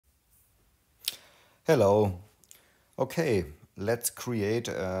Hello. Okay, let's create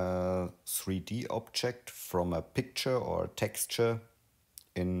a 3D object from a picture or texture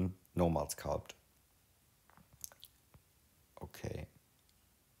in Nomad Sculpt. Okay.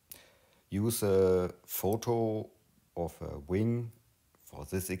 Use a photo of a wing. For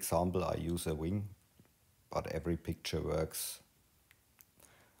this example, I use a wing, but every picture works.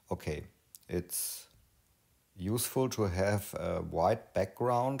 Okay, it's useful to have a white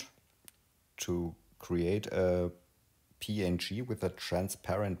background to create a PNG with a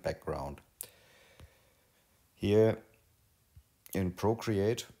transparent background. Here in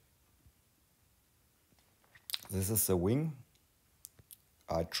Procreate, this is the wing.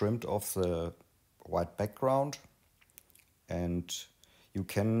 I trimmed off the white background, and you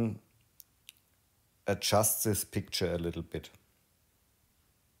can adjust this picture a little bit.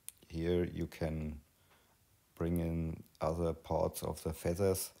 Here you can bring in other parts of the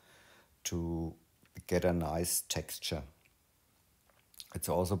feathers to get a nice texture. It's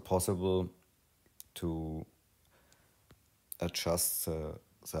also possible to adjust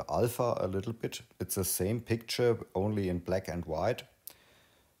the alpha a little bit. It's the same picture, only in black and white,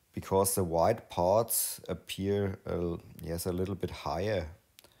 because the white parts appear a little bit higher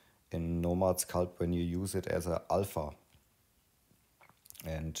in Nomad Sculpt when you use it as a alpha.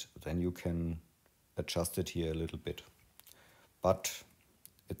 And then you can adjust it here a little bit. But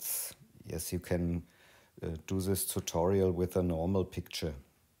you can do this tutorial with a normal picture.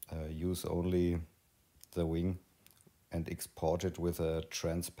 Use only the wing and export it with a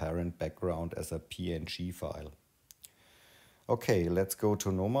transparent background as a PNG file. Okay, let's go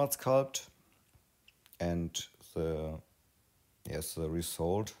to Nomad Sculpt, and the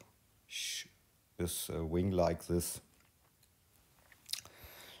result is a wing like this.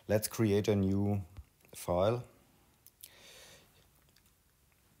 Let's create a new file.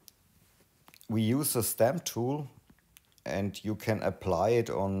 We use the stamp tool, and you can apply it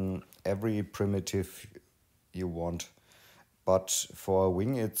on every primitive you want. But for a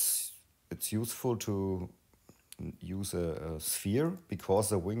wing, it's useful to use a sphere because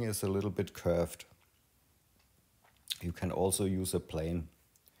the wing is a little bit curved. You can also use a plane.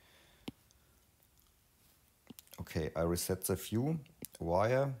 Okay, I reset the view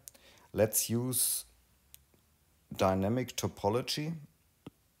wire. Let's use dynamic topology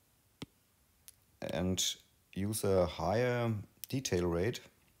and use a higher detail rate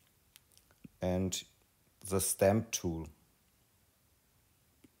and the stamp tool.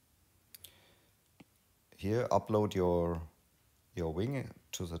 Here, upload your wing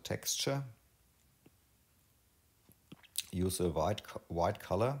to the texture. Use a white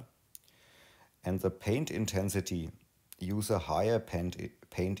color, and the paint intensity, use a higher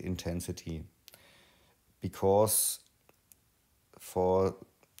paint intensity, because for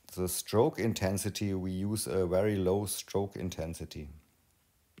the stroke intensity we use a very low stroke intensity.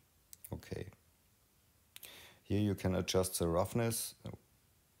 Okay. Here you can adjust the roughness.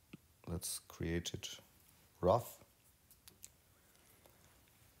 Let's create it rough.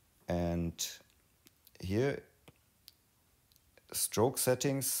 And here, stroke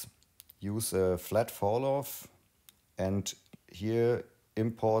settings, use a flat fall off, and here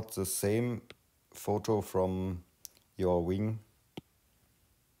import the same photo from your wing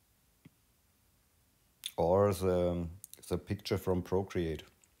or the picture from Procreate.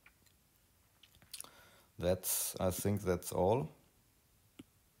 I think that's all.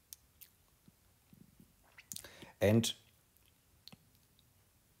 And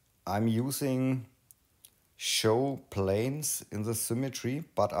I'm using show planes in the symmetry,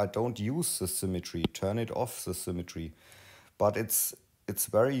 but I don't use the symmetry, turn it off the symmetry. But it's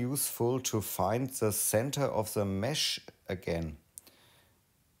very useful to find the center of the mesh again.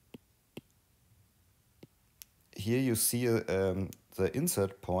 Here you see the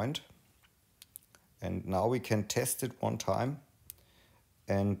insert point, and now we can test it one time,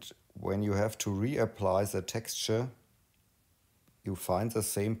 and when you have to reapply the texture, you find the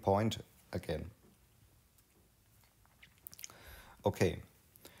same point again. Okay,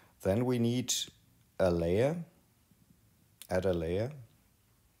 then we need a layer, add a layer,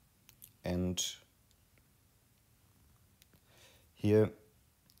 and here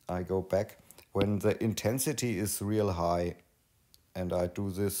I go back. When the intensity is real high and I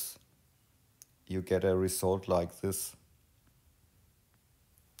do this, you get a result like this.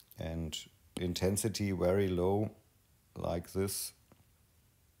 And intensity very low like this,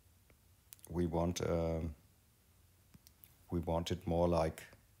 we want it more like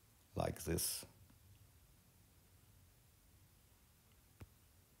this.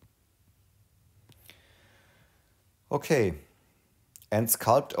 Okay, and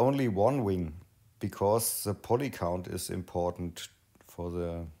sculpt only one wing. because the poly count is important for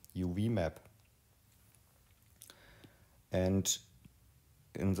the UV map. And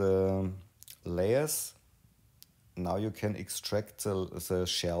in the layers, now you can extract the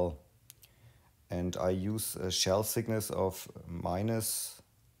shell. And I use a shell thickness of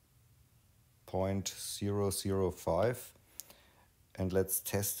 -0.005. And let's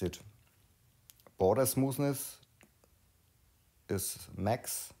test it. Border smoothness is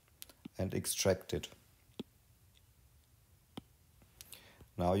max and extract it.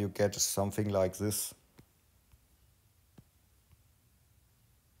 Now you get something like this.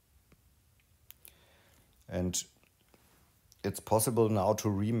 And it's possible now to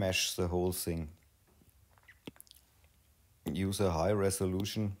remesh the whole thing. Use a high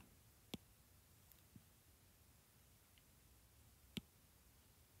resolution.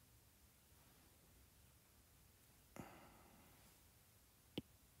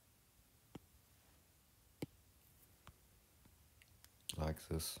 Like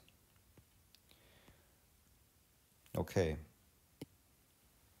this. Okay.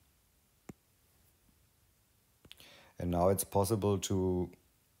 And now it's possible to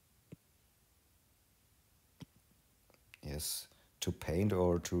paint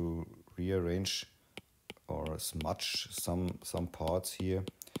or to rearrange or smudge some parts here.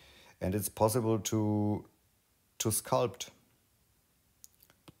 And it's possible to sculpt.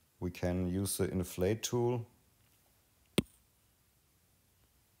 We can use the inflate tool.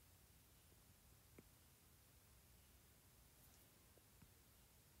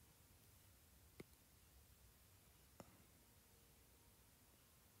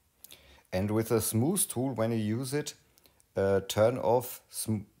 And with the smooth tool, when you use it, turn off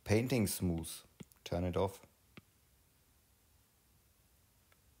painting smooth. Turn it off.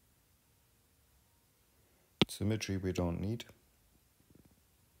 Symmetry we don't need.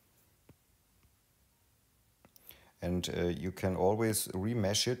 And you can always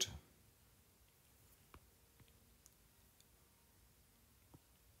remesh it.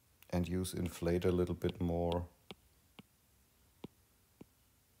 And use inflate a little bit more.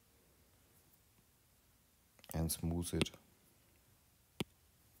 And smooth it.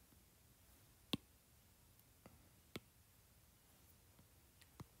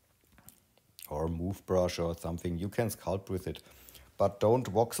 Or move brush or something, you can sculpt with it. But don't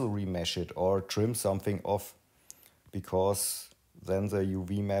voxel remesh it or trim something off, because then the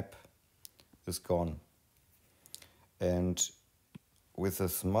UV map is gone. And with the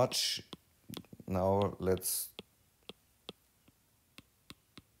smudge, now let's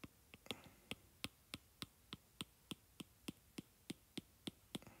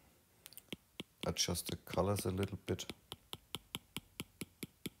adjust the colors a little bit.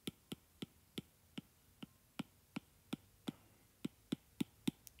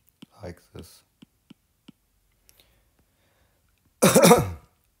 Like this.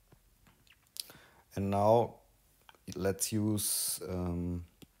 And now let's use,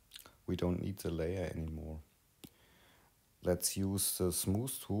 we don't need the layer anymore. Let's use the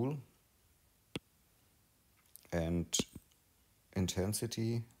smooth tool and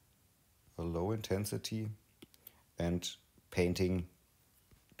intensity, a low intensity, and painting.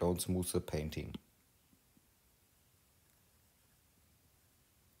 Don't smooth the painting.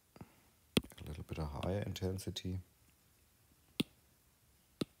 A little bit of higher intensity.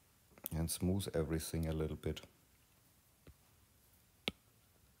 And smooth everything a little bit.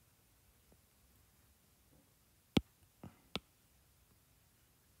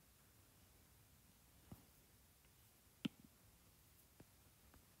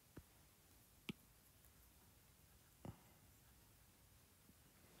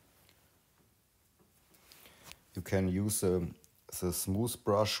 You can use the smooth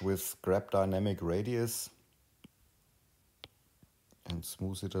brush with grab dynamic radius and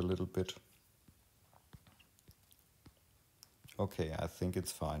smooth it a little bit. Okay, I think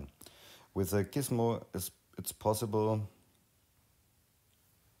it's fine. With the gizmo, it's possible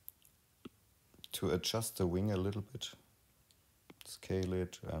to adjust the wing a little bit, scale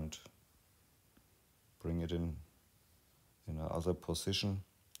it and bring it in another position,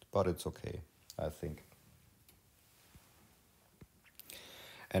 but it's okay, I think.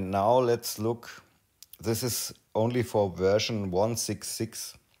 And now let's look. This is only for version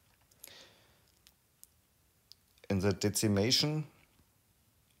 1.66. In the decimation,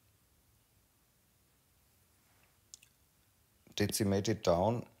 decimate it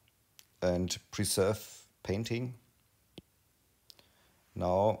down and preserve painting.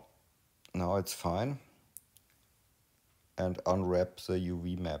 Now it's fine. And unwrap the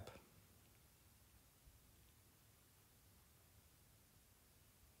UV map.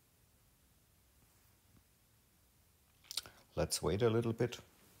 Let's wait a little bit.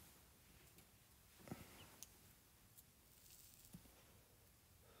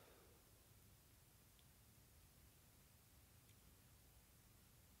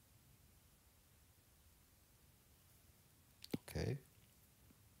 Okay.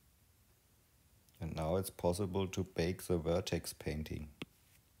 And now it's possible to bake the vertex painting.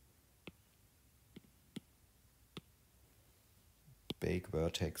 Bake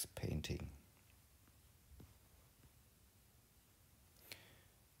vertex painting.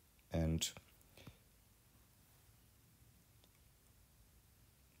 And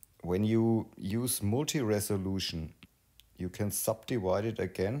when you use multi-resolution, you can subdivide it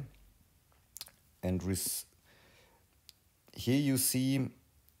again. And here you see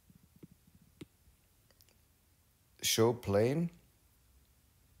show plane,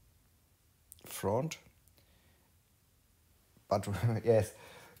 front. But yes,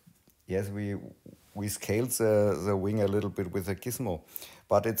 we scaled the wing a little bit with a gizmo.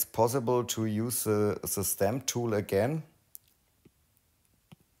 But it's possible to use the stamp tool again.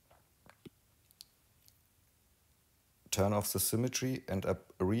 Turn off the symmetry and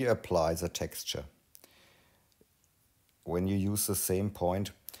reapply the texture when you use the same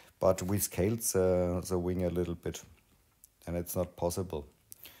point, but we scaled the wing a little bit and it's not possible.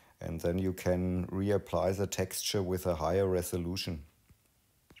 And then you can reapply the texture with a higher resolution.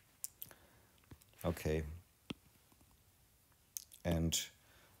 Okay. And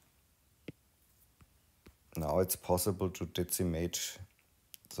now it's possible to decimate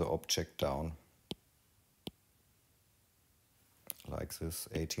the object down. Like this,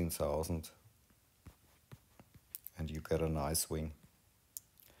 18,000. And you get a nice wing.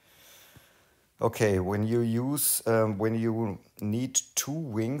 Okay, when you use, when you need two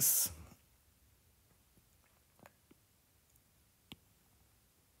wings,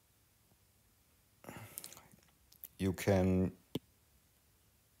 you can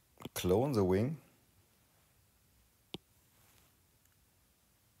clone the wing.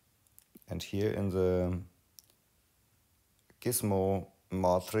 And here in the gizmo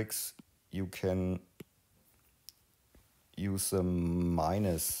matrix, you can use a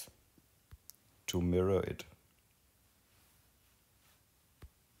minus to mirror it.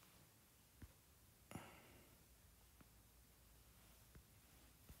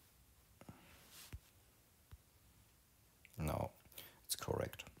 Now it's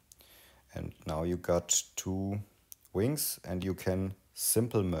correct. And now you got two wings and you can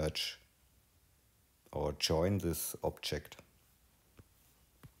simple merge or join this object.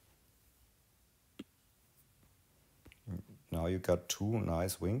 Now you got two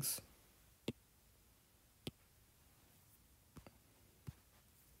nice wings.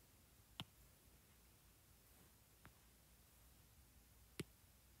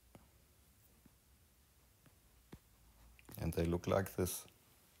 And they look like this.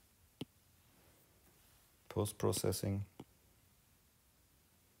 Post-processing.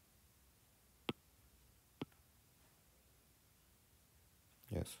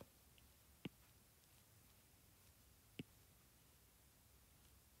 Yes.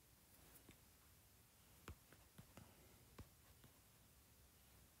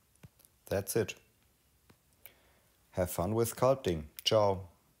 That's it. Have fun with sculpting. Ciao.